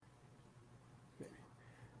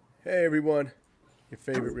Hey everyone, your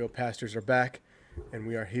favorite real pastors are back, and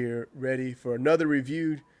we are here ready for another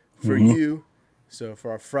review for hmm you. So,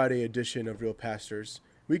 for our Friday edition of Real Pastors,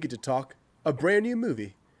 we get to talk a brand new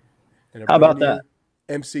movie and a How brand about that?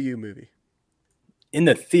 new MCU movie In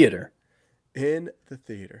the theater. in the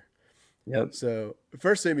theater. Yep. So,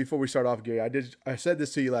 first thing before we start off, Gary, I said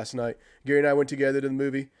this to you last night. Gary and I went together to the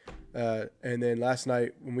movie, and then last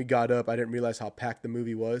night when we got up, I didn't realize how packed the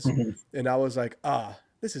movie was, hmm and I was like,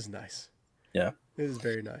 this is nice. Yeah. This is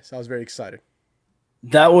very nice. I was very excited.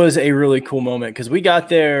 That was a really cool moment because we got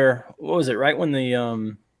there. What was it? Right when the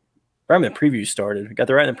preview started. We got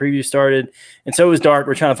there right when the preview started, and so it was dark.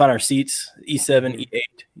 We're trying to find our seats, E7,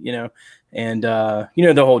 Hmm. E8, and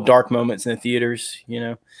the whole dark moments in the theaters,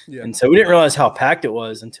 Yeah. and so we didn't realize how packed it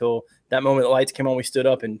was until that moment. The lights came on, we stood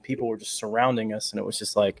up, and people were just surrounding us, and it was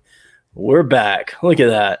just like, we're back. Look at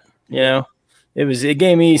that, Yeah. It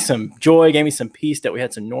gave me some joy, gave me some peace that we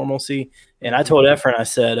had some normalcy. And I Hmm. told Efren, I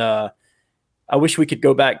said, I wish we could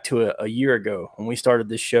go back to a year ago when we started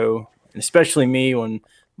this show, and especially me when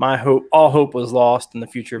all hope was lost in the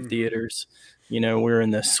future of Hmm. theaters. We were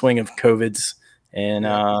in the swing of COVIDs, and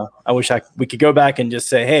Yeah. I wish we could go back and just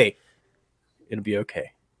say, hey, it'll be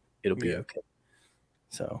okay. It'll be Yeah. okay.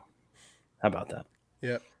 So how about that?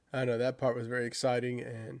 Yeah. I know that part was very exciting,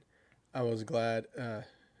 and I was glad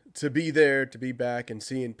to be there, to be back, and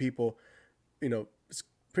seeing people,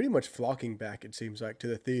 pretty much flocking back. It seems like to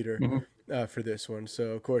the theater Mm-hmm. for this one.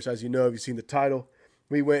 So, of course, as you know, if you've seen the title,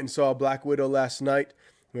 we went and saw Black Widow last night,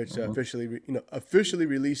 which Mm-hmm. officially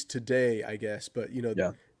released today, I guess. But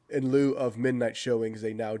Yeah. in lieu of midnight showings,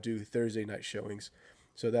 they now do Thursday night showings.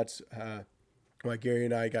 So that's why Gary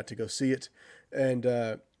and I got to go see it, and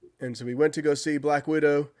so we went to go see Black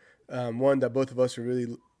Widow, one that both of us are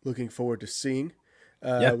really looking forward to seeing.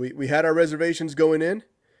 Yeah. We had our reservations going in,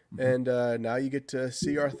 Mm-hmm. and now you get to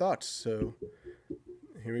see our thoughts. So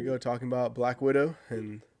here we go, talking about Black Widow,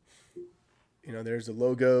 and there's the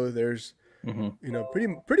logo. There's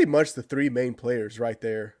Mm-hmm. pretty much the three main players right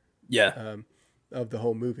there Yeah. um, of the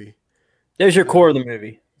whole movie. There's your core So of the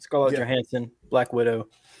movie. Scarlett yeah. Johansson, Black Widow,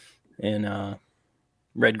 and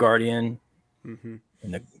Red Guardian, Hmm.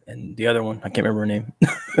 and the other one. I can't remember her name.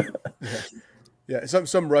 Yeah. Yeah,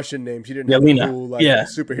 some Russian name. She didn't Yeah, have a Lena. cool like Yeah.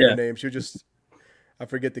 superhero Yeah. name. She was just I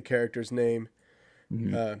forget the character's name.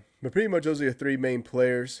 Mm-hmm. But pretty much those are your three main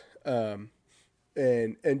players. And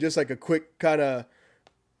just like a quick kind of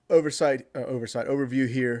oversight overview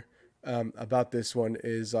here about this one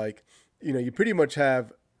is like you pretty much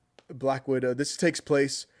have Black Widow. This takes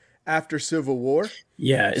place after Civil War,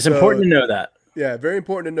 Yeah. It's important so to know that. yeah, very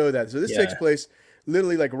important to know that. So this takes Yeah. place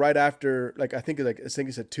literally like right after, like I think it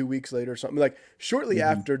said 2 weeks later or something. Like shortly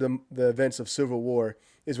Mm-hmm. after the events of Civil War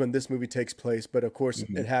is when this movie takes place. But of course,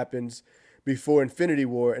 Mm-hmm. it happens before Infinity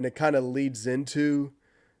War, and it kind of leads into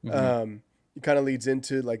Mm-hmm. um,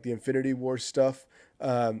 like the Infinity War stuff.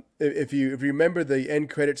 If you remember the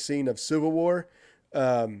end credit scene of Civil War,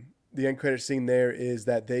 the end credit scene there is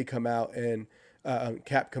that they come out and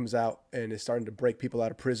Cap comes out and is starting to break people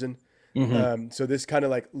out of prison. Mm-hmm. So this kind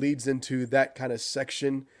of like leads into that kind of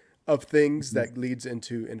section of things that leads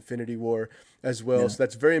into Infinity War as well. Yeah. So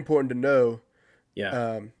that's very important to know Yeah.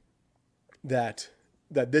 um, that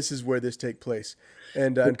this is where this take place.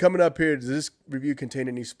 And coming up here, does this review contain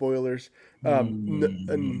any spoilers?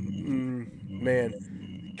 Man,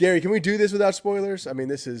 Gary, can we do this without spoilers? I mean,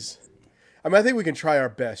 this is. I mean, I think we can try our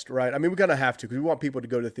best, right? I mean, we kind of have to because we want people to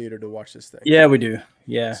go to the theater to watch this thing. Yeah, we do.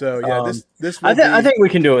 Yeah. So yeah, this I will think I be think we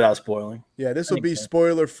can do it without spoiling. this I will think be so.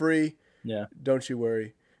 spoiler free. Yeah. Don't you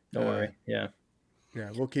worry. Don't Uh, worry. Yeah. yeah,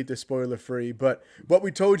 we'll keep this spoiler free. But what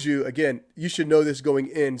we told you again, you should know this going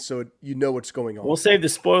in, so you know what's going We'll on. save the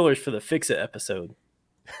spoilers for the Fix It episode.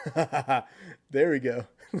 There we go.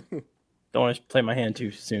 Don't want to play my hand too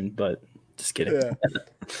soon, but just kidding. Yeah,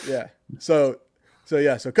 yeah. So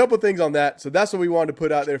a couple things on that. So that's what we wanted to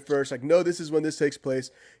put out there first. Like, no, this is when this takes place.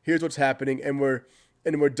 Here's what's happening, and we're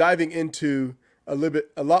diving into a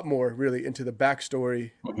lot more, really, into the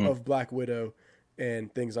backstory Mhm. of Black Widow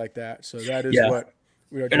and things like that. So that is Yeah. what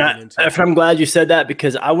we are And digging into. I'm glad you said that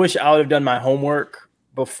because I wish I would have done my homework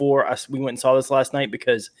before we went and saw this last night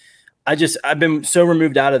because I've been so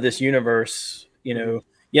removed out of this universe.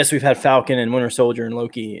 Yes, we've had Falcon and Winter Soldier and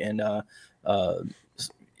Loki and uh,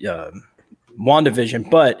 WandaVision,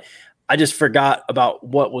 but I just forgot about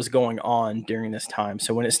what was going on during this time.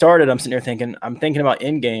 So when it started, I'm sitting there I'm thinking about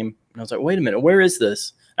Endgame, and I was like, wait a minute, where is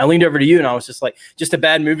this? I leaned over to you and I was just like, just a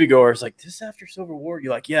bad moviegoer. It's like, this is after Civil War?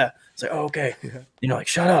 You're like, yeah. It's like, oh, okay. Yeah. Like,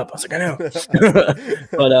 shut up. I was like, I know.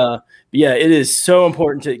 But yeah, it is so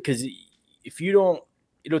important because if you don't,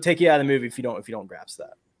 it'll take you out of the movie if you don't grasp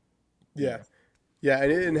that. Yeah. Yeah,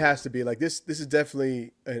 and it has to be like this. This is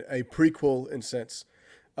definitely a prequel in sense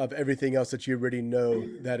of everything else that you already know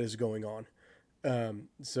that is going on.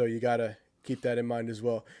 So you gotta keep that in mind as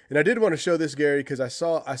well. And I did want to show this, Gary, because I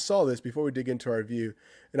saw this before we dig into our review,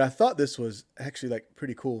 and I thought this was actually like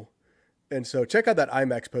pretty cool. And so check out that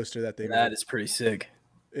IMAX poster that they That made. is pretty sick.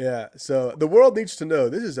 Yeah, so the world needs to know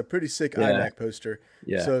this is a pretty sick Yeah, IMAX poster.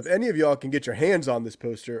 yeah, So if any of y'all can get your hands on this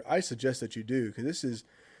poster, I suggest that you do because this is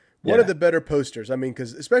one of yeah. the better posters. I mean,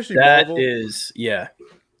 because especially That Marvel. is, yeah.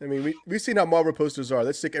 I mean, we've seen how Marvel posters are.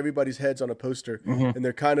 Let's stick everybody's heads on a poster, Hmm. and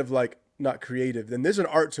they're kind of like not creative. Then there's an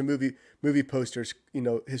art to movie posters,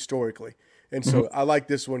 historically. And Hmm. so I like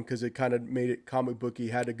this one because it kind of made it comic booky,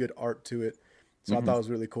 had a good art to it. So I Hmm. thought it was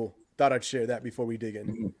really cool. Thought I'd share that before we dig in.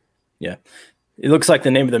 Hmm. Yeah. It looks like the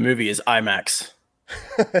name of the movie is IMAX.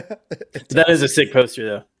 It That is does. a sick poster,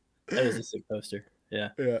 though. That is a sick poster. Yeah.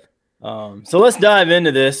 Yeah. So let's dive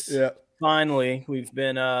into this. Yeah. Finally, we've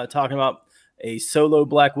been talking about a solo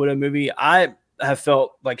Black Widow movie. I have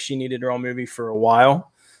felt like she needed her own movie for a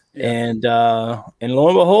while, Yeah. and lo and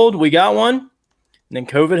behold, we got one. And then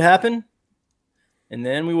COVID happened, and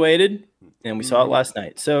then we waited, and we saw it Mhm. last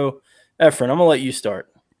night. So, Efren, I'm gonna let you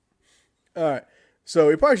start. All right. So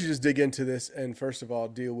we probably should just dig into this and first of all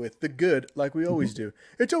deal with the good, like we always Mhm. do.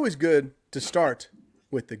 It's always good to start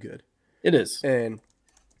with the good. It is. And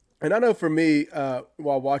I know for me,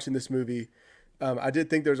 while watching this movie, I did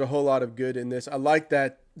think there's a whole lot of good in this. I like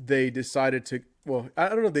that they decided to. Well, I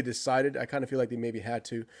don't know if they decided. I kind of feel like they maybe had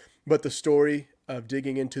to, but the story of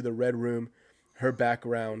digging into the Red Room, her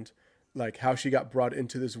background, like how she got brought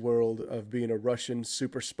into this world of being a Russian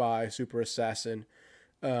super spy, super assassin.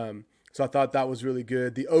 So I thought that was really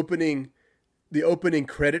good. The opening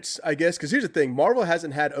credits, I guess, because here's the thing: Marvel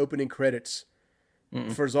hasn't had opening credits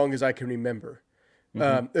Mm-mm. for as long as I can remember,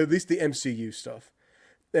 Mhm. at least the MCU stuff.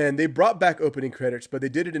 And they brought back opening credits, but they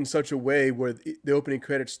did it in such a way where the opening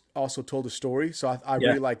credits also told a story. So I Yeah.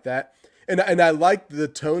 really like that, and I liked the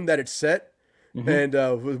tone that it set. Mhm.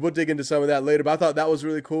 And we'll dig into some of that later. But I thought that was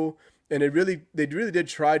really cool, and they really did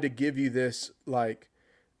try to give you this like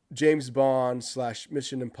James Bond slash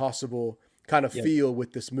Mission Impossible kind of Yeah. feel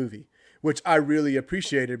with this movie, which I really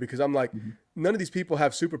appreciated because I'm like, Mhm. none of these people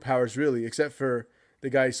have superpowers really, except for the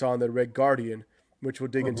guy you saw in the Red Guardian, which we'll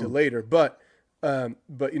dig into Mhm. later. But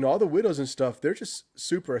all the widows and stuff, they're just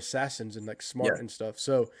super assassins and like smart Yeah. and stuff.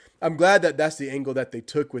 So I'm glad that that's the angle that they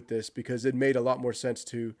took with this because it made a lot more sense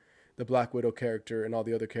to the Black Widow character and all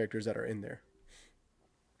the other characters that are in there.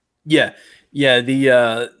 Yeah. Yeah.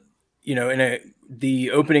 The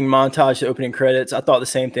opening montage, the opening credits, I thought the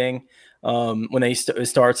same thing. When it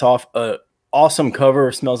starts off, awesome cover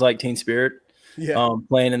of "Smells Like Teen Spirit" Yeah,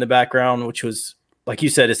 playing in the background, which was like you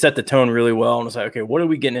said, it set the tone really well. And I was like, okay, what are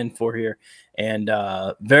we getting in for here? And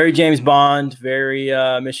very James Bond, very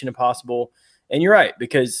Mission Impossible. And you're right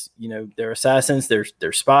because they're assassins,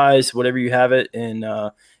 they're spies, whatever you have it, and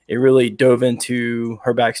it really dove into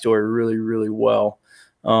her backstory really, really well.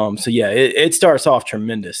 So yeah, it starts off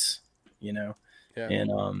tremendous, you know, yeah.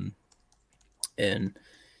 and and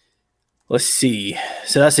let's see.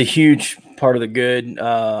 So that's a huge part of the good.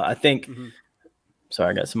 I think. Hmm.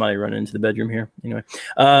 Sorry, I got somebody running into the bedroom here. Anyway,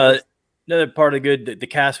 No worries. another part of the good. The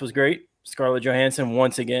cast was great. Scarlett Johansson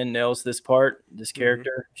once again nails this part, this Hmm.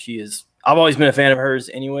 character. She is. I've always been a fan of hers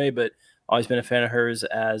anyway, but always been a fan of hers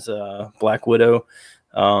as Black Widow.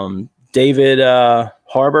 David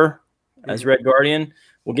Harbour as Hmm. Red Guardian.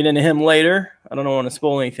 We'll get into him later. I don't want to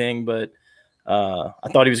spoil anything, but I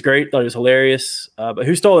thought he was great. Thought he was hilarious. But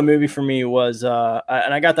who stole the movie for me was,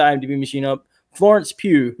 and I got the IMDb machine up. Florence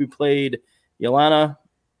Pugh, who played Yelena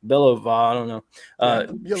Belova. I don't know. Yeah,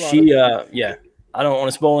 Yolanda. She, yeah. I don't want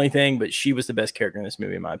to spoil anything, but she was the best character in this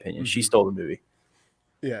movie, in my opinion. She Hmm. stole the movie.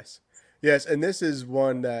 Yes, yes, and this is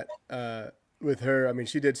one that with her, I mean,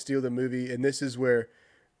 she did steal the movie, and this is where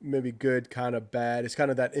maybe good, kind of bad. It's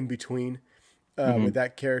kind of that in between Hmm. with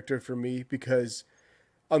that character for me because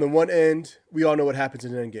on the one end, we all know what happens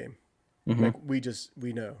in Endgame. Hmm. Like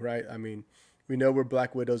we know, right? I mean, we know where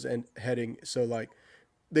Black Widow's heading. So like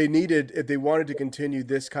they needed if they wanted to continue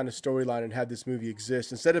this kind of storyline and have this movie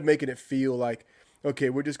exist instead of making it feel like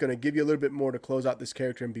okay, we're just going to give you a little bit more to close out this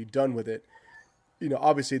character and be done with it.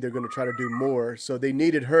 Obviously they're going to try to do more. So they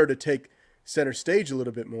needed her to take center stage a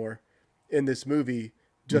little bit more in this movie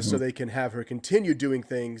just so Hmm. they can have her continue doing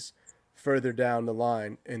things further down the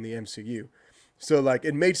line in the MCU. So like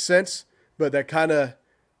it made sense, but that kind of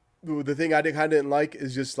the thing I kind of didn't like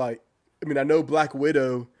is just like I mean I know Black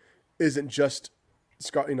Widow isn't just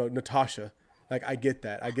Natasha. Like I get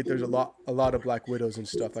that. I get there's a lot of Black Widows and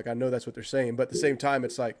stuff. Like I know that's what they're saying, but at the same time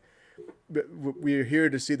it's like we're here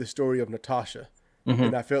to see the story of Natasha, Hmm.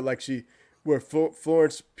 and I felt like where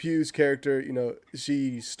Florence Pugh's character,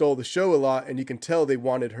 she stole the show a lot, and you can tell they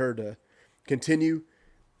wanted her to continue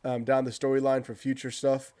down the storyline for future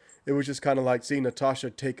stuff. It was just kind of like seeing Natasha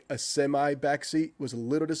take a semi backseat was a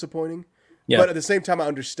little disappointing, Yeah. but at the same time, I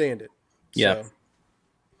understand it. Yeah. So,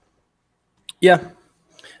 Yeah.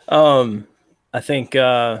 I think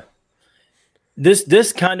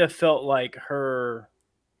this kind of felt like her.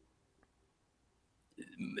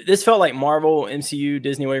 This felt like Marvel, MCU,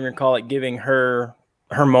 Disney, whatever you call it, giving her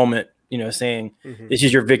moment. Saying this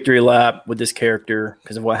is your victory lap with this character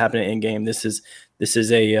because of what happened in Endgame. This is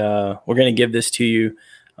a we're going to give this to you,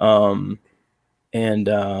 and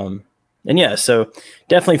yeah. So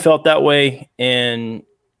definitely felt that way, and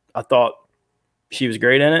I thought she was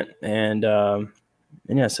great in it, and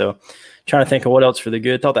yeah. So trying to think of what else for the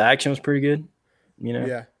good. Thought the action was pretty good.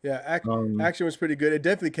 yeah. Action was pretty good. It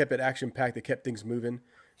definitely kept it action packed. It kept things moving.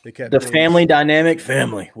 They kept the things, family dynamic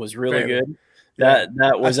was really Family. good. Yeah.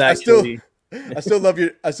 That was I actually still love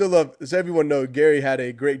you. I still love, as everyone knows, Gary had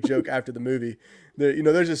a great joke after the movie.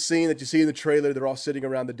 There's a scene that you see in the trailer. They're all sitting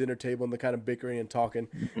around the dinner table and they're kind of bickering and talking.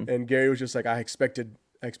 And Gary was just like, I expected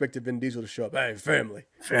Vin Diesel to show up. Hey, family.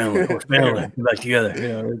 Get back together.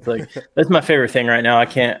 It's like that's my favorite thing right now. I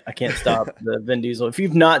can't stop the Vin Diesel. If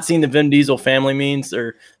you've not seen the Vin Diesel family memes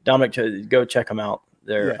or Dominic, go check them out.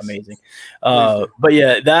 They're amazing. But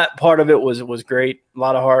yeah, that part of it was great. A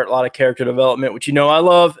lot of heart, a lot of character development, which I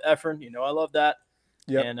love, Efren. I love that.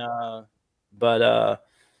 Yep. And but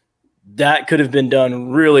that could have been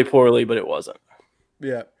done really poorly, but it wasn't.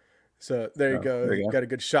 Yeah. So there you go. There you go. Got a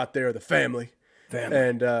good shot there of the family.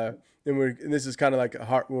 And this is kind of like a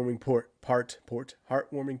heartwarming part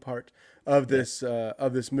of this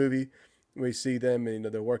movie. We see them, and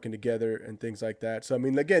they're working together and things like that. So I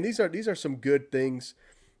mean, again, these are some good things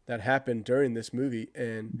that happened during this movie,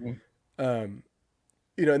 and and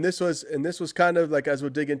this was kind of like, as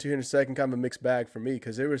we'll dig into here in a second, kind of a mixed bag for me,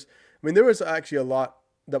 because there was actually a lot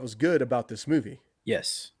that was good about this movie.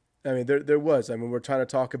 Yes. I mean, there was. I mean, we're trying to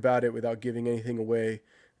talk about it without giving anything away.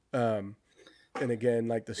 And again,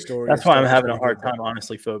 like the story. That's why I'm having a hard time,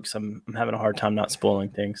 honestly, folks. I'm having a hard time not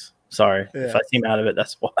spoiling things. Sorry. If I seem out of it,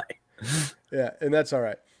 that's why. Yeah, and that's all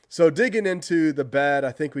right. So digging into the bad,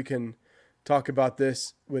 I think we can talk about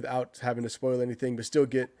this without having to spoil anything, but still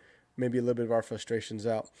get maybe a little bit of our frustrations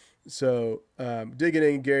out. So digging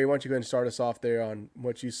in, Gary, why don't you go ahead and start us off there on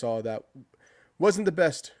what you saw that wasn't the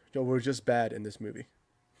best, or was just bad in this movie?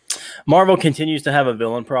 Marvel continues to have a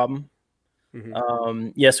villain problem. Mm-hmm.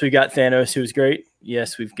 Yes, we got Thanos, who's great.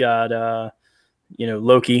 Yes, we've got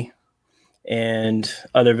Loki and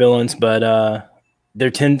other villains, but there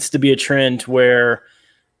tends to be a trend where,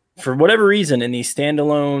 for whatever reason, in these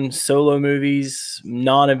standalone solo movies,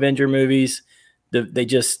 non-Avenger movies, they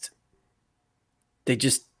just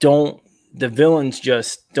don't. The villains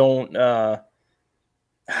just don't. I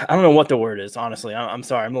don't know what the word is. Honestly, I'm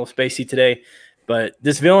sorry. I'm a little spacey today. But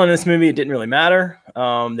this villain in this movie, it didn't really matter.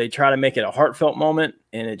 They try to make it a heartfelt moment,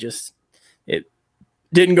 and it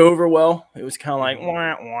didn't go over well. It was kind of like,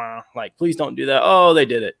 wah, wah, like, please don't do that. Oh, they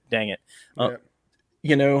did it. Dang it.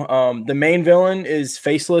 The main villain is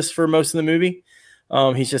faceless for most of the movie.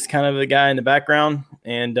 He's just kind of the guy in the background.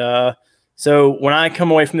 And so when I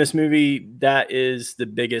come away from this movie, that is the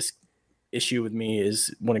biggest issue with me,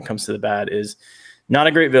 is when it comes to the bad, is not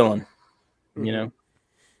a great villain,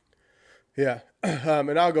 Yeah.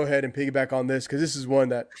 And I'll go ahead and piggyback on this, because this is one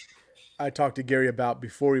that I talked to Gary about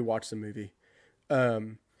before we watched the movie.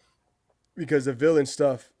 Because the villain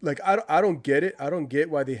stuff, like, I don't get it. I don't get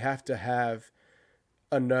why they have to have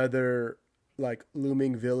another, like,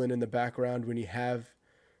 looming villain in the background when you have,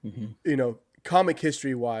 comic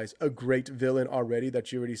history wise, a great villain already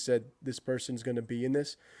that you already said this person's going to be in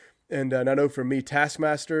this. And I know for me,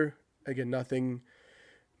 Taskmaster, again, not going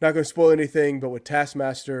to spoil anything, but with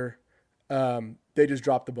Taskmaster, they just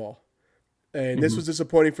dropped the ball. And this was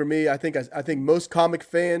disappointing for me. I think most comic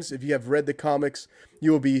fans, if you have read the comics,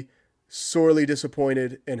 you will be sorely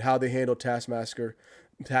disappointed in how they handled Taskmaster.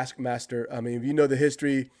 I mean, if you know the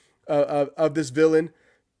history of this villain,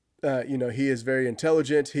 he is very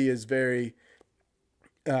intelligent. He is very,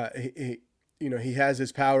 he has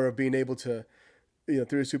his power of being able to,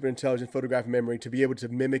 through his super intelligent photographic memory, to be able to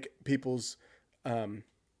mimic people's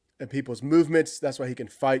movements. That's why he can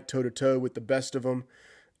fight toe to toe with the best of them.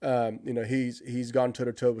 He's gone toe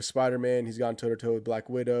to toe with Spider-Man. He's gone toe to toe with Black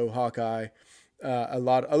Widow, Hawkeye, a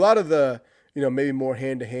lot of the, maybe more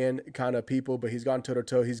hand to hand kind of people, but he's gone toe to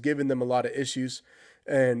toe. He's given them a lot of issues.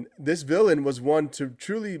 And this villain was one to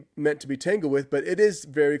truly meant to be tangled with, but it is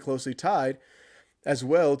very closely tied. as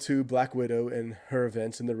well to Black Widow and her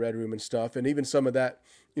events in the Red Room and stuff. And even some of that,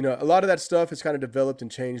 a lot of that stuff has kind of developed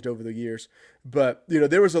and changed over the years. But,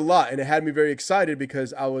 there was a lot, and it had me very excited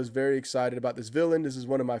because I was very excited about this villain. This is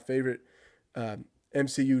one of my favorite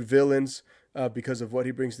MCU villains because of what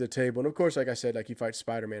he brings to the table. And of course, like I said, like he fights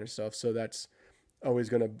Spider-Man and stuff. So that's always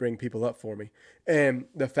going to bring people up for me. And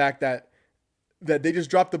the fact that they just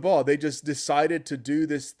dropped the ball. They just decided to do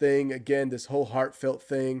this thing again, this whole heartfelt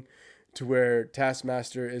thing to where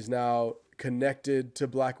Taskmaster is now connected to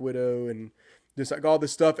Black Widow and just like all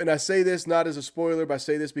this stuff. And I say this not as a spoiler, but I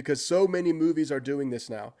say this because so many movies are doing this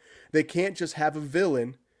now. They can't just have a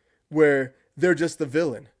villain where they're just the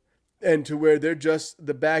villain and to where they're just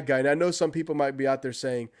the bad guy. And I know some people might be out there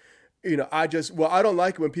saying, I don't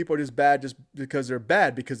like it when people are just bad just because they're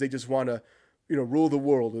bad, because they just want to, rule the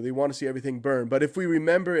world or they want to see everything burn. But if we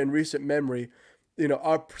remember in recent memory,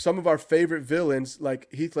 some of our favorite villains, like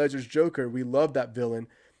Heath Ledger's Joker, we love that villain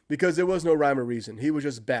because there was no rhyme or reason. He was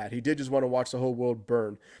just bad. He did just want to watch the whole world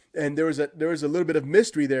burn. And there was a little bit of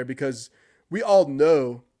mystery there because we all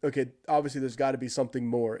know, okay, obviously there's got to be something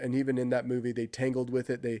more. And even in that movie, they tangled with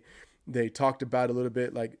it. They talked about it a little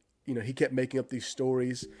bit, like, he kept making up these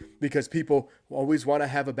stories because people always want to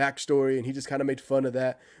have a backstory, and he just kind of made fun of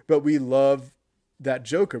that. But we love that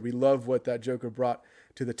Joker. We love what that Joker brought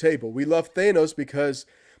to the table. We love Thanos because,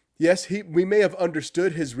 yes, we may have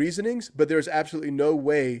understood his reasonings, but there's absolutely no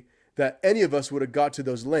way that any of us would have got to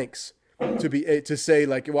those lengths to say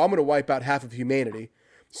like, well, I'm going to wipe out half of humanity.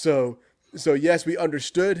 So yes, we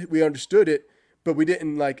understood it, but we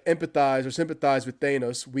didn't like empathize or sympathize with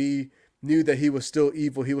Thanos. We knew that he was still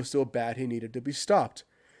evil. He was still bad. He needed to be stopped.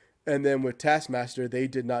 And then with Taskmaster, they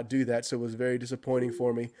did not do that. So it was very disappointing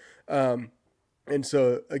for me. And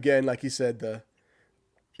so again, like he said,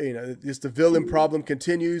 just the villain problem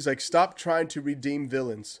continues. Like, stop trying to redeem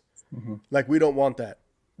villains. Mm-hmm. Like, we don't want that.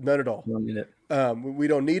 None at all. We don't need it. We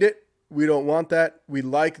don't need it. We don't want that. We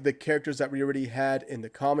like the characters that we already had in the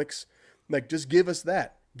comics. Like, just give us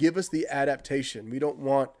that. Give us the adaptation. We don't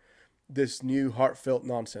want this new heartfelt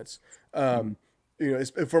nonsense.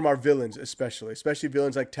 It's from our villains, especially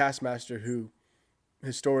villains like Taskmaster, who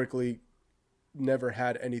historically never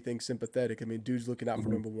had anything sympathetic. I mean, dude's looking out for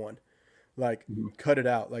number one. Like, cut it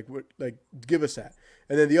out. Like, give us that.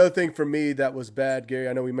 And then the other thing for me that was bad, Gary,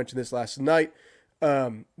 I know we mentioned this last night.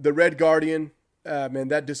 The Red Guardian, man,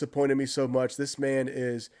 that disappointed me so much. This man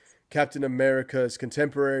is Captain America's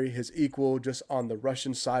contemporary, his equal, just on the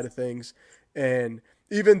Russian side of things. And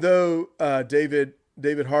even though David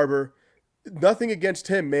Harbour, nothing against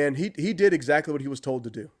him, man, he did exactly what he was told to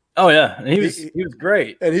do. Oh yeah, and he was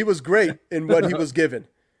great, and he was great in what he was given.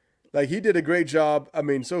 Like, he did a great job. I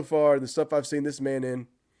mean, so far the stuff I've seen this man in,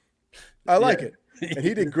 I like it, and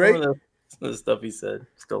he did great. Some of the stuff he said,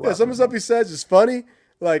 some of the stuff he says is funny.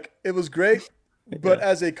 Like, it was great, but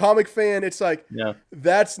as a comic fan, it's like,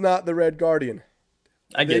 that's not the Red Guardian.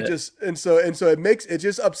 I get it. And so it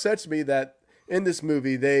just upsets me that in this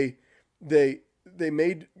movie they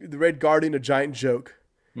made the Red Guardian a giant joke.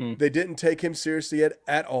 They didn't take him seriously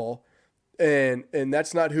at all, and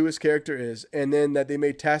that's not who his character is. And then that they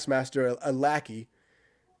made Taskmaster a lackey,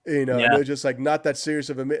 they're just like not that serious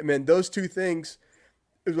of a man. Those two things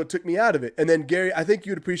is what took me out of it. And then Gary, I think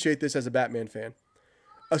you'd appreciate this as a Batman fan.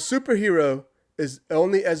 A superhero is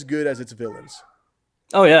only as good as its villains.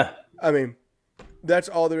 Oh yeah, I mean, that's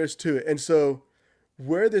all there is to it. And so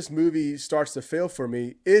where this movie starts to fail for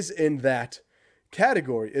me is in that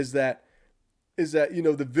category. Is that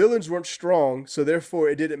the villains weren't strong, so therefore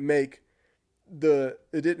it didn't make the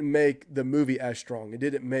movie as strong. It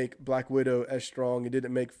didn't make Black Widow as strong. It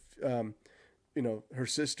didn't make her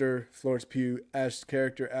sister Florence Pugh as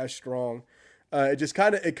character as strong.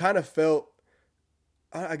 It kind of felt,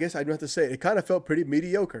 I guess I'd have to say it kind of felt pretty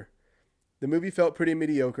mediocre. The movie felt pretty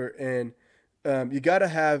mediocre, and you got to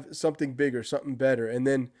have something bigger, something better. And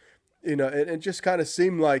then it just kind of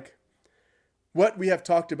seemed like what we have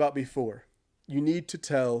talked about before. You need to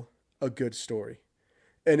tell a good story.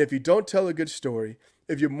 And if you don't tell a good story,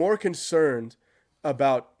 if you're more concerned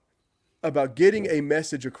about getting a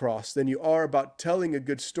message across than you are about telling a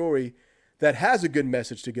good story that has a good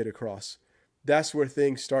message to get across, that's where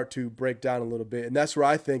things start to break down a little bit. And that's where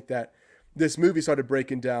I think that this movie started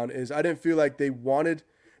breaking down. Is I didn't feel like they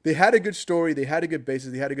had a good story, they had a good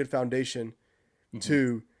basis, they had a good foundation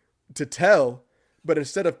to tell, but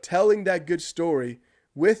instead of telling that good story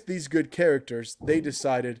with these good characters, they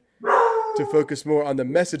decided to focus more on the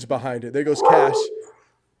message behind it. There goes Cash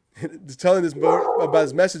telling this more about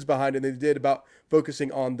his message behind it than they did about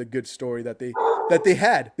focusing on the good story that they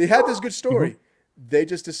had. They had this good story. They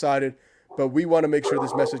just decided, but we want to make sure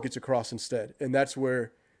this message gets across instead. And that's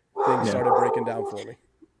where things started breaking down for me.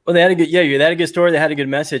 Well, they had a good, they had a good story. They had a good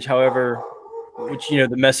message. However, which, the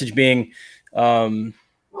message being,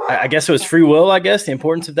 I guess it was free will, I guess, the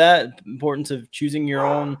importance of that, importance of choosing your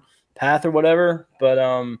own path or whatever. But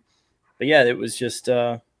yeah, it was just,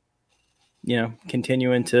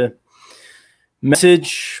 continuing to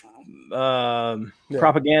message,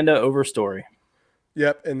 propaganda over story.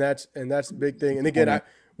 Yep. And that's the big thing. And again,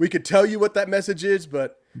 we could tell you what that message is,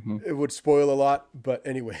 but it would spoil a lot. But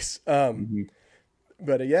anyways,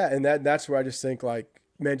 but yeah, and that's where I just think, like,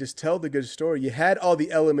 man, just tell the good story. You had all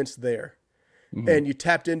the elements there, and you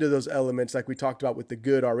tapped into those elements, like we talked about with the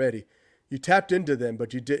good already. You tapped into them,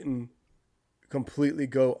 but you didn't completely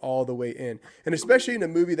go all the way in. And especially in a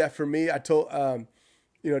movie that, for me, I told,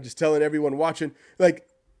 just telling everyone watching, like,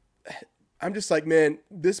 I'm just like, man,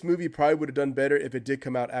 this movie probably would have done better if it did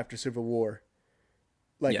come out after Civil War,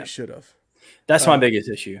 like it should have. That's my biggest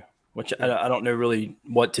issue, which I don't know really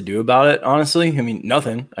what to do about it, honestly. I mean,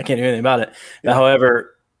 nothing. I can't do anything about it. Yeah.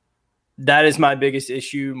 However, that is my biggest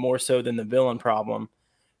issue, more so than the villain problem,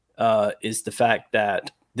 is the fact that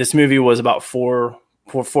this movie was about 4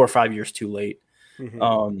 or 5 years too late.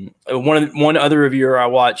 One other reviewer I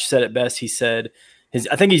watched said it best. He said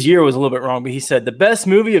I think his year was a little bit wrong, but he said the best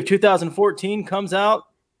movie of 2014 comes out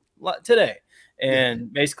today.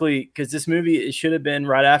 And basically, because this movie, it should have been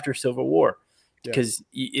right after Civil War, because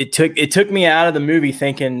it took me out of the movie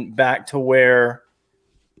thinking back to where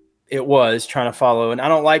it was trying to follow. And I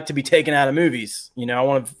don't like to be taken out of movies, I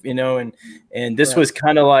want to, and this was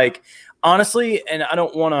kind of like, honestly, and I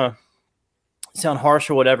don't want to sound harsh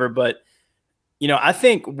or whatever, but I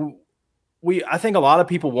think I think a lot of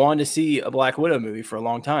people wanted to see a Black Widow movie for a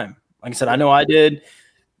long time. Like I said, I know I did.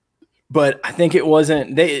 But I think it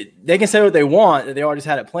wasn't, they can say what they want, they already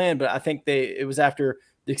had it planned, but I think it was after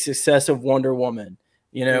the success of Wonder Woman,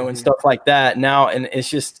 and stuff like that now. And it's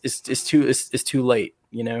just, it's too late,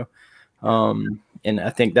 and I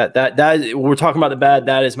think that we're talking about the bad,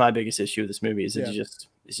 that is my biggest issue with this movie is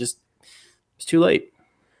it's too late.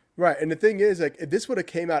 Right. And the thing is, like, if this would have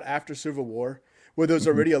came out after Civil War, where there's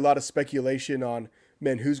already a lot of speculation on,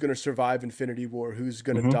 man, who's going to survive Infinity War, who's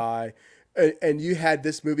going to die. And you had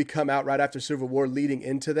this movie come out right after Civil War leading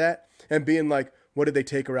into that and being like, what did they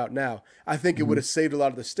take her out now? I think it would have saved a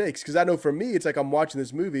lot of the stakes. Because I know for me, it's like I'm watching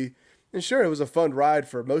this movie, and sure, it was a fun ride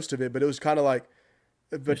for most of it, but it was kind of like,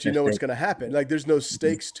 but you know what's going to happen. Like, there's no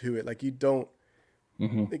stakes to it. Like, you don't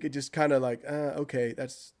think it just kind of like, okay,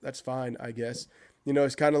 that's fine, I guess.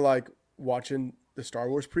 It's kind of like watching the Star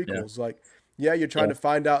Wars prequels. Like, you're trying to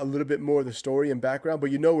find out a little bit more of the story and background,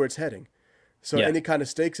 but you know where it's heading. So any kind of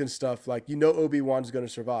stakes and stuff, like, Obi-Wan's going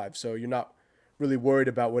to survive. So you're not really worried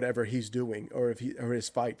about whatever he's doing or his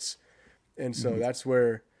fights. And so that's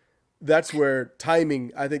where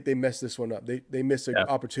timing, I think they messed this one up. They missed an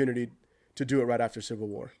opportunity to do it right after Civil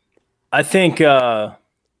War. I think the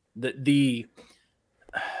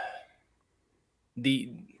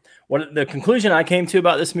conclusion I came to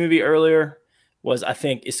about this movie earlier was, I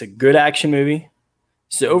think it's a good action movie.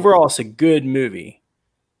 So overall, it's a good movie.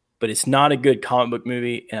 But it's not a good comic book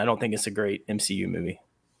movie, and I don't think it's a great MCU movie.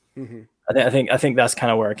 I think that's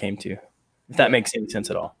kind of where I came to, if that makes any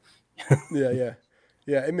sense at all. Yeah,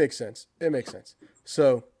 it makes sense.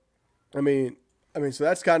 So, I mean, so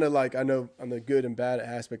that's kind of like, I know on the good and bad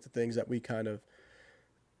aspect of things that we kind of,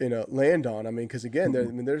 land on. I mean, because again,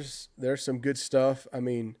 there's some good stuff. I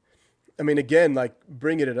mean, again, like,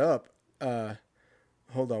 bringing it up.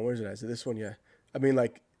 Hold on, where's it at? Is it this one? Yeah.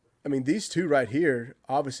 I mean, these two right here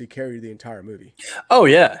obviously carried the entire movie. Oh,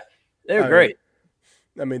 yeah. They were great.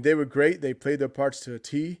 They were great. They played their parts to a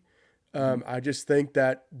T. I just think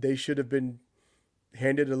that they should have been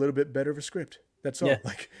handed a little bit better of a script. That's all. Yeah.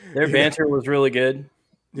 Like, their banter was really good.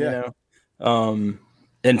 And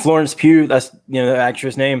Florence Pugh, that's, the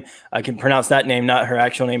actress name. I can pronounce that name, not her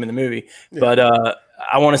actual name in the movie. Yeah. But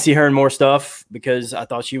I want to see her in more stuff, because I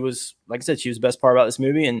thought she was, like I said, she was the best part about this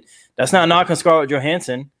movie. And that's not a knock on Scarlett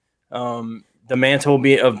Johansson. The mantle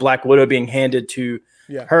of Black Widow being handed to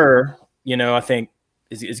her, I think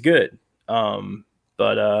is good.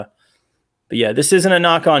 But yeah, this isn't a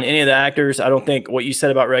knock on any of the actors. I don't think what you said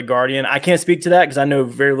about Red Guardian, I can't speak to that because I know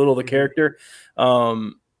very little of the character.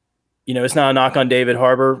 It's not a knock on David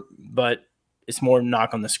Harbour, but it's more a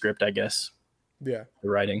knock on the script, I guess. Yeah. The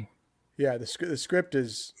writing. Yeah. The script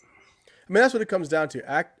is, that's what it comes down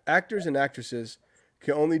to. Actors and actresses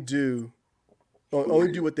can only do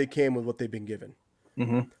what they can with what they've been given.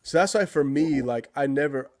 So that's why for me, like, I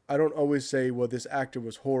don't always say, well, this actor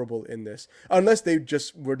was horrible in this, unless they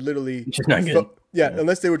just were literally just not good.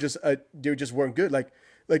 Unless they were just they just weren't good. Like,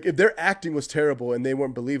 like if their acting was terrible and they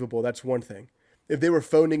weren't believable, that's one thing. If they were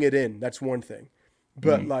phoning it in, that's one thing.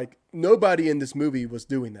 But like nobody in this movie was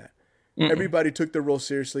doing that. Everybody took their role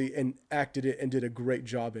seriously and acted it and did a great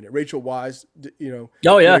job in it. Rachel Weisz, did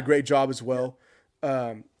a great job as well.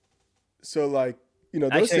 So like,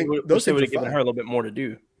 those things would have given her a little bit more to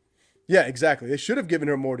do. Yeah, exactly. They should have given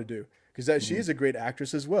her more to do because she is a great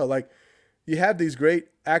actress as well. Like you have these great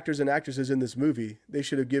actors and actresses in this movie. They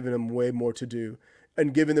should have given them way more to do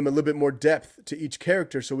and given them a little bit more depth to each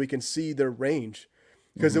character so we can see their range.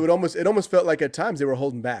 Because it almost felt like at times they were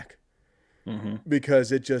holding back because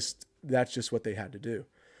that's just what they had to do.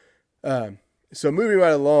 So moving right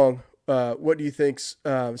along, what do you think?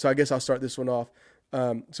 So I guess I'll start this one off.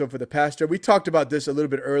 So for the pastor, we talked about this a little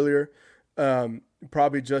bit earlier,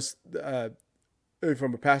 probably just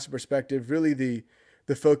from a pastor perspective, really the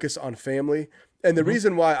focus on family. And the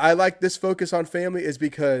reason why I like this focus on family is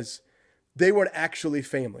because they weren't actually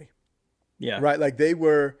family. Yeah. Right. Like they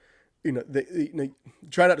were,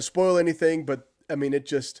 try not to spoil anything, but I mean,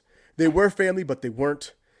 they were family, but they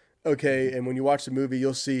weren't. Okay. And when you watch the movie,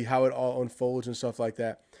 you'll see how it all unfolds and stuff like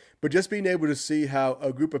that. But just being able to see how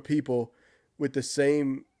a group of people with the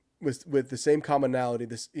same commonality,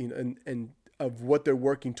 and of what they're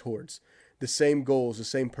working towards, the same goals, the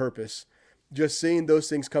same purpose, just seeing those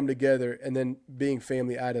things come together and then being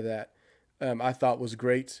family out of that, I thought was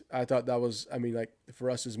great. I thought that was, like for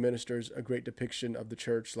us as ministers, a great depiction of the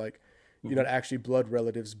church. Like you're not actually blood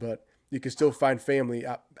relatives, but you can still find family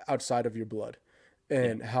outside of your blood,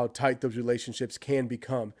 and how tight those relationships can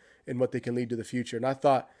become and what they can lead to the future. And I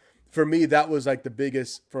thought, for me, that was like the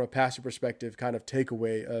biggest, from a pastor perspective, kind of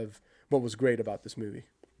takeaway of what was great about this movie.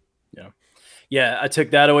 Yeah, I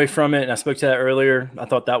took that away from it, and I spoke to that earlier. I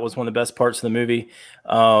thought that was one of the best parts of the movie.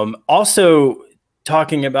 Also,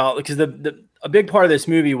 talking about, because a big part of this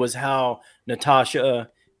movie was how Natasha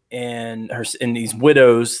and these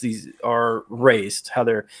widows, these are raised, how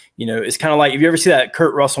they're, it's kind of like, if you ever see that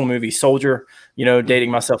Kurt Russell movie, Soldier,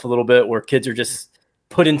 dating myself a little bit, where kids are just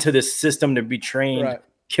put into this system to be trained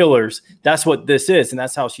killers. That's what this is, and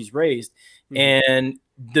that's how she's raised. And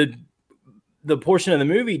the portion of the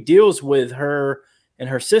movie deals with her and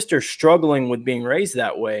her sister struggling with being raised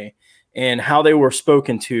that way and how they were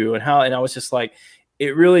spoken to, and I was just like,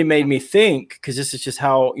 it really made me think, because this is just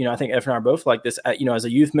how, I think F and I are both like this, as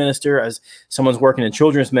a youth minister, as someone's working in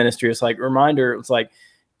children's ministry, it's like a reminder. It's like,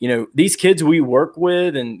 these kids we work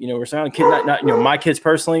with, and, we're surrounding kids, not my kids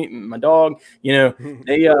personally, my dog,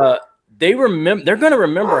 they remember, they're going to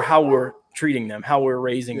remember how we're treating them, how we're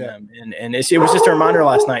raising them. And it was just a reminder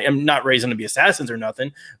last night. I'm not raising them to be assassins or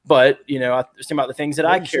nothing, but, I was thinking about the things that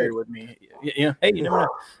I carry with me. Hey, you never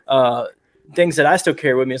know. Things that I still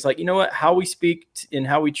carry with me. It's like, how we speak and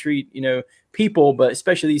how we treat, people, but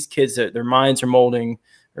especially these kids that their minds are molding,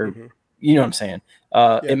 or, you know what I'm saying?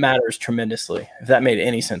 It matters tremendously, if that made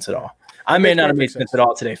any sense at all. I may not have made sense at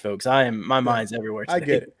all today, folks. My mind's everywhere today. I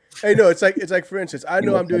get it. Hey, no, it's like, for instance, I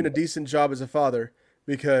know I'm doing a decent job as a father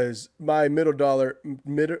because my middle daughter,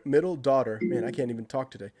 man, I can't even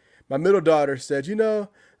talk today. My middle daughter said,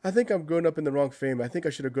 I think I'm growing up in the wrong family. I think I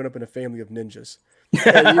should have grown up in a family of ninjas.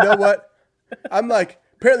 And you know what? I'm like,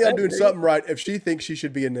 apparently I'm doing something right if she thinks she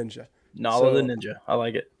should be a ninja. Nala the ninja. I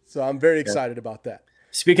like it. So I'm very excited about that.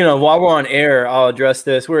 Speaking of, while we're on air, I'll address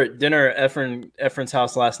this. We're at dinner at Efren's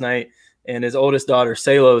house last night, and his oldest daughter,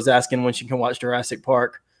 Selah, was asking when she can watch Jurassic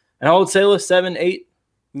Park. And how old is Selah? 7, 8?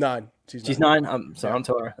 9. She's 9. I'm sorry, I'll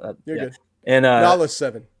tell her. You're good. And Nala's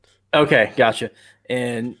 7. Okay, gotcha.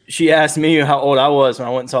 And she asked me how old I was when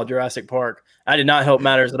I went and saw Jurassic Park. I did not help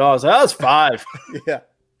matters at all. I was like, I was 5. Yeah.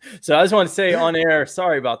 So I just want to say on air,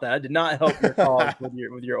 sorry about that. I did not help your cause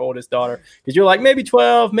with your oldest daughter, because you're like, maybe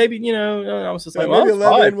 12, maybe, I was just like, well, maybe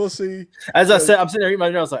 11, we'll see. As I said, I'm sitting there eating my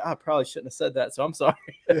dinner. I was like, I probably shouldn't have said that, so I'm sorry.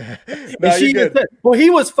 No, and she said, well, he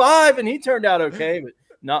was 5 and he turned out okay, but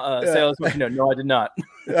not Sales. No, I did not.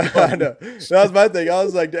 I know. That was my thing. I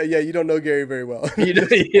was like, yeah, you don't know Gary very well.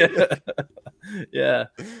 Yeah.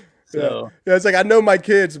 So it's like, I know my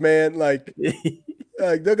kids, man. Like,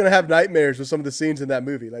 they're gonna have nightmares with some of the scenes in that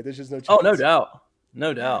movie. Like, there's just no chance. Oh,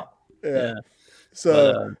 no doubt. Yeah.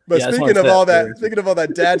 So, but speaking of all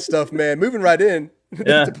that dad stuff, man, moving right in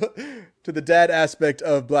to the dad aspect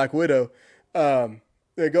of Black Widow. Go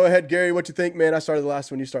ahead, Gary. What you think, man? I started the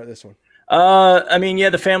last one. You start this one.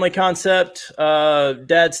 The family concept,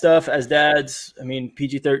 dad stuff as dads.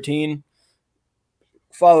 PG-13.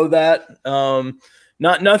 Follow that.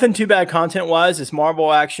 Nothing too bad content wise. It's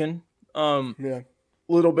Marvel action.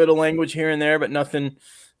 Little bit of language here and there, but nothing,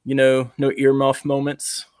 no earmuff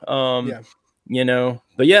moments. But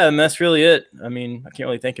yeah, and that's really it. I can't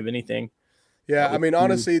really think of anything Yeah, I mean,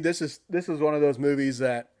 honestly, this is one of those movies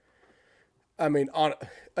that, I mean, on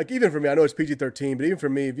like even for me, I know it's PG-13, but even for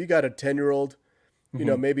me, if you got a 10-year-old,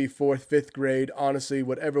 Mhm. maybe fourth, fifth grade, honestly,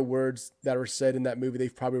 whatever words that are said in that movie,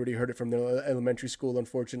 they've probably already heard it from their elementary school,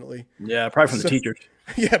 unfortunately. Yeah, probably from the So, teachers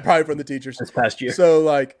yeah, probably from the teachers. this past year. So,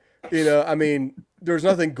 like, I mean, there's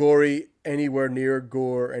nothing gory anywhere near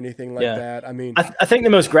gore or anything like Yeah. that. I mean, I think the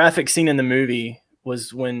most graphic scene in the movie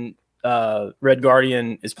was when Red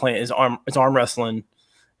Guardian is playing his arm wrestling,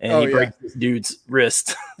 and oh he yeah, breaks this dude's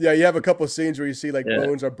wrist. yeah. You have a couple of scenes where you see like Yeah,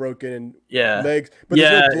 bones are broken and yeah, legs, but there's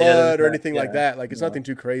no yeah, yeah. There's blood or that. anything like Yeah, that. Like it's no, nothing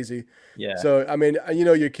too crazy. yeah, So I mean,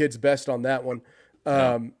 your kid's best on that one.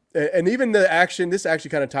 no, And even the action, this actually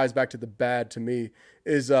kind of ties back to the bad to me.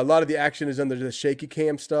 Is a lot of the action is under the shaky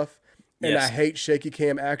cam stuff, and I yes, hate shaky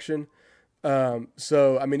cam action.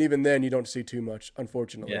 So I mean, even then, you don't see too much,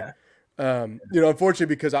 unfortunately. yeah. Unfortunately,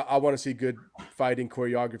 because I want to see good fighting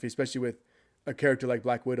choreography, especially with a character like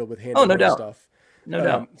Black Widow with hand Oh, to no hand doubt, stuff. no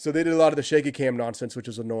doubt. So they did a lot of the shaky cam nonsense, which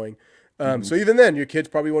was annoying. Mhm. So even then, your kids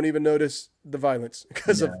probably won't even notice the violence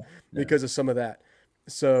because of No, no. because of some of that.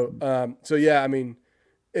 So yeah, I mean,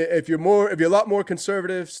 if you're a lot more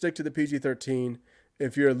conservative, stick to the PG-13.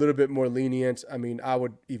 If you're a little bit more lenient, I mean, I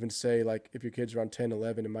would even say like if your kids are on 10,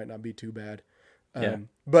 11, it might not be too bad. Yeah,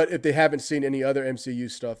 But if they haven't seen any other MCU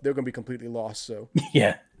stuff, they're going to be completely lost. So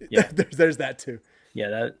yeah, yeah, there's that too.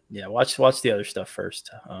 yeah. Watch the other stuff first.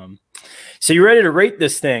 So you ready to rate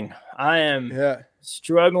this thing? I am Yeah.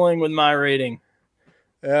 struggling with my rating.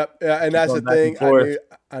 Yeah, and that's the Going back and thing. forth.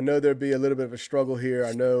 I know there'd be a little bit of a struggle here.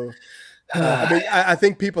 I know. I mean, I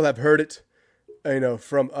think people have heard it,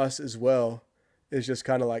 from us as well. It's just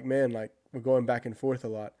kind of like, man, like we're going back and forth a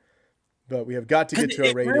lot, but we have got to get to our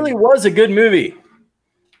It rating. really was a good movie,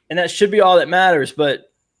 and that should be all that matters.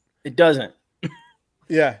 But it doesn't.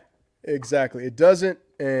 Yeah, exactly. It doesn't,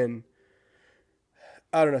 and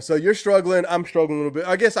I don't know. So you're struggling. I'm struggling a little bit.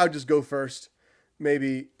 I guess I'll just go first,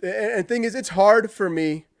 maybe. And thing is, it's hard for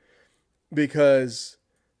me because,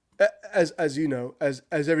 as you know, as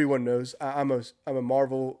everyone knows, I'm a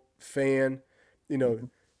Marvel fan. You know,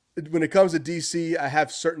 when it comes to DC, I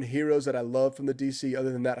have certain heroes that I love from the DC.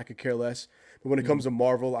 Other than that, I could care less. But when it comes to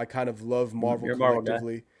Marvel, I kind of love Marvel You're a Marvel guy.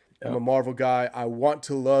 collectively. I'm Yeah. a Marvel guy. I want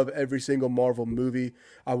to love every single Marvel movie.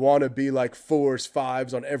 I want to be like 4s,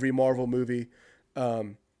 5s on every Marvel movie.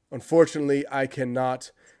 Unfortunately, I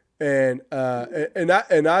cannot, and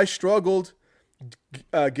I struggled,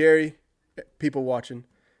 Gary, people watching,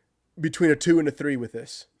 between a 2 and a 3 with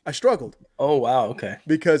this. I struggled Oh wow. Okay.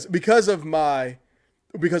 because of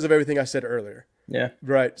everything I said earlier. Yeah.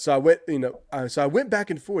 Right. So I went back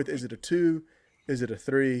and forth. Is it a 2? Is it a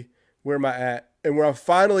 3? Where am I at? And where I'm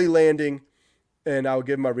finally landing, and I'll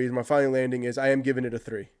give my reason. My finally landing is I am giving it a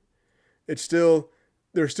 3. There's still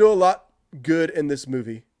a lot good in this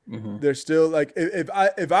movie. Mm-hmm. There's still like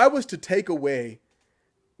if I was to take away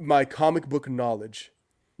my comic book knowledge,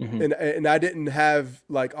 Mm-hmm. and I didn't have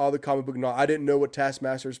like all the comic book knowledge. I didn't know what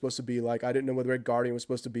Taskmaster was supposed to be like. I didn't know what the Red Guardian was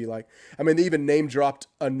supposed to be like. I mean, they even name dropped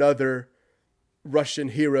another Russian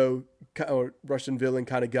hero or Russian villain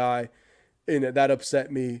kind of guy, and that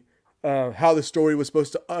upset me. How the story was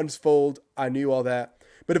supposed to unfold, I knew all that.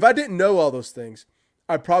 But if I didn't know all those things,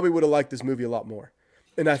 I probably would have liked this movie a lot more.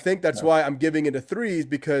 And I think that's why I'm giving it a 3,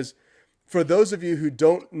 because for those of you who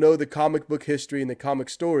don't know the comic book history and the comic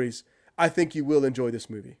stories, I think you will enjoy this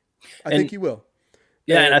movie. I think you will.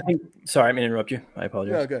 Yeah, and I think. Sorry, I mean to interrupt you. I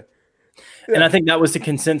apologize. Yeah, good. And I think that was the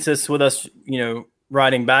consensus with us.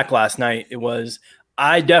 Riding back last night, it was.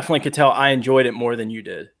 I definitely could tell I enjoyed it more than you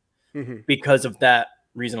did because of that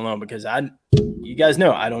reason alone. Because you guys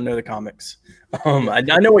know, I don't know the comics. I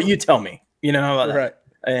know what you tell me. You know about that.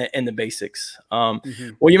 Right. And the basics. Well,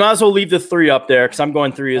 you might as well leave the 3 up there because I'm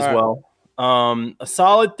going 3 as well. A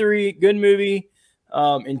solid 3, good movie.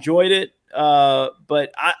 Enjoyed it.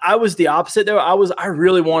 But I was the opposite though. I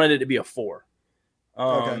really wanted it to be a 4.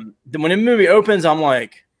 When the movie opens, I'm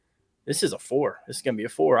like, this is a 4. This is gonna be a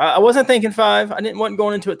 4. I wasn't thinking 5. Wasn't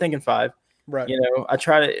going into it thinking 5. Right. I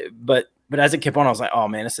tried to, but as it kept on, I was like, oh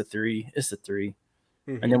man, it's a 3. It's a 3.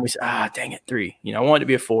 And then we said, dang it, 3. I wanted it to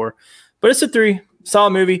be a 4, but it's a 3.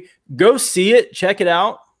 Solid movie. Go see it. Check it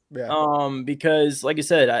out. Yeah. Because like I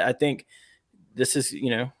said, I think this is,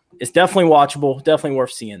 it's definitely watchable. Definitely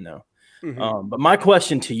worth seeing though. But my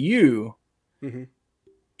question to you,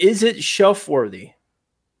 is it shelf worthy?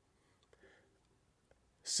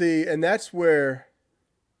 See, and that's where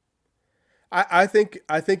I think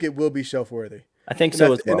it will be shelf worthy. I think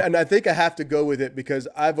so as well. And I think I have to go with it because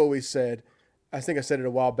I've always said, I think I said it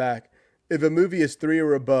a while back, if a movie is 3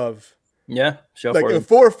 or above, Yeah, shelf Like a worthy.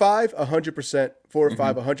 4 or 5, 100%. 4 or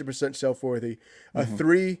 5, Mhm. 100% shelf worthy. A Mhm.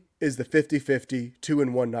 3 is the 50-50, 2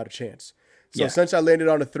 and 1, not a chance. So Yeah. since I landed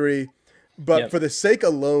on a 3, but Yep. for the sake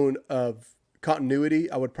alone of continuity,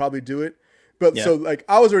 I would probably do it. But Yeah. so like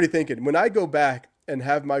I was already thinking when I go back and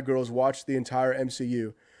have my girls watch the entire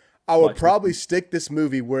MCU, I would Watch this. probably stick this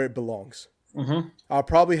movie where it belongs. Mhm. I'll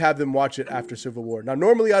probably have them watch it after Civil War. Now,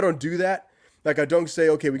 normally I don't do that. Like, I don't say,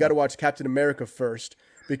 okay, we got to watch Captain America first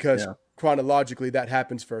because Yeah. chronologically that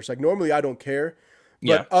happens first. Like, normally I don't care.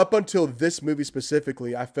 Yeah. But up until this movie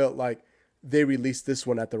specifically, I felt like they released this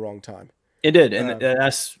one at the wrong time. It did, and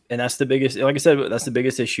that's the biggest. Like I said, that's the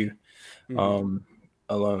biggest issue. Mm-hmm.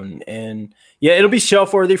 Alone, and yeah, it'll be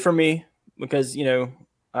shelf worthy for me because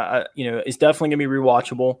it's definitely gonna be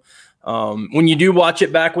rewatchable. When you do watch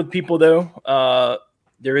it back with people, though,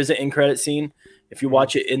 there is an end credit scene. If you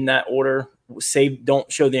watch it in that order,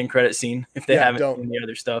 don't show the end credit scene if they haven't Don't. seen the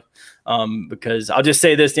other stuff. Because I'll just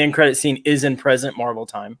say this: the end credit scene is in present Marvel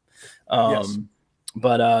time. Yes.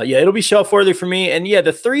 But yeah, it'll be shelf worthy for me. And yeah,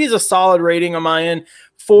 the 3 is a solid rating on my end.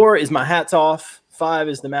 4 is my hats off. 5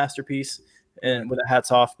 is the masterpiece, and with a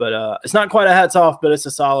hats off. But it's not quite a hats off, but it's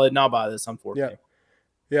a solid. And I'll buy this on 4K.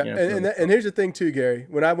 Yeah. Yeah. And here's the thing, too, Gary.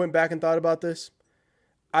 When I went back and thought about this,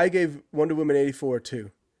 I gave Wonder Woman 84 a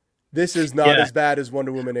 2. This is not as bad as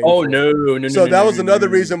Wonder Woman 84. Oh no! So that was another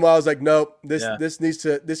reason why I was like, nope,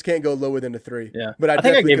 this can't go lower than a 3. Yeah, but I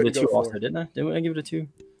think I gave it a definitely 2 also, didn't I? Didn't I give it a 2?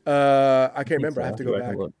 I can't remember. I have to go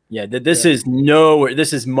back. Yeah, this is nowhere.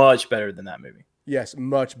 This is much better than that movie. Yes,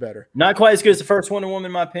 much better. Not quite as good as the first Wonder Woman,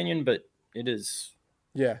 in my opinion, but it is.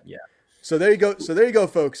 Yeah. Yeah. So there you go,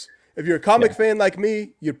 folks. If you're a comic fan like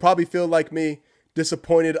me, you'd probably feel like me,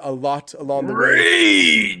 disappointed a lot along the way.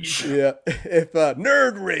 Rage. Yeah. If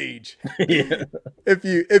nerd rage. Yeah.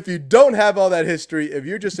 If you don't have all that history, if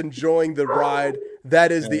you're just enjoying the ride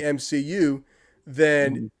that is the MCU,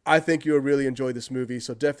 then I think you'll really enjoy this movie.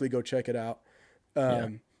 So definitely go check it out,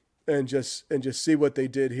 and just see what they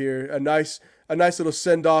did here. A nice little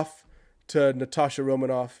send off to Natasha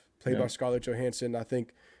Romanoff, played by Scarlett Johansson. I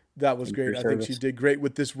think that was great. I think she did great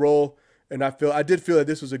with this role, and I did feel that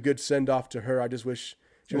this was a good send off to her. I just wish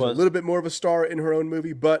she was a little bit more of a star in her own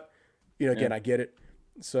movie, but again, I get it.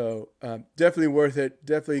 So definitely worth it.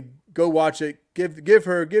 Definitely go watch it. Give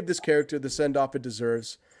this character the send off it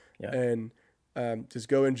deserves, and just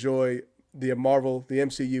go enjoy the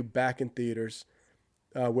MCU back in theaters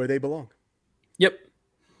where they belong. Yep.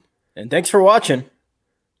 And thanks for watching,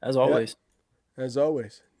 as always. Yep. As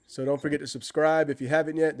always. So don't forget to subscribe if you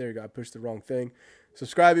haven't yet. There you go. I pushed the wrong thing.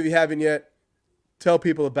 Subscribe if you haven't yet. Tell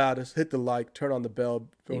people about us. Hit the like. Turn on the bell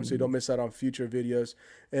so you don't miss out on future videos.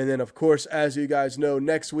 And then, of course, as you guys know,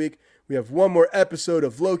 next week we have one more episode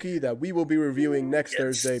of Loki that we will be reviewing next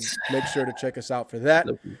Thursday. Make sure to check us out for that.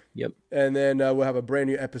 Loki. Yep. And then we'll have a brand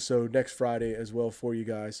new episode next Friday as well for you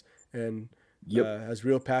guys. And as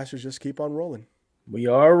real pastors, just keep on rolling. We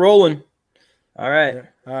are rolling. All right. Yeah.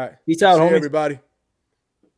 All right. Peace out, See you, homies. everybody.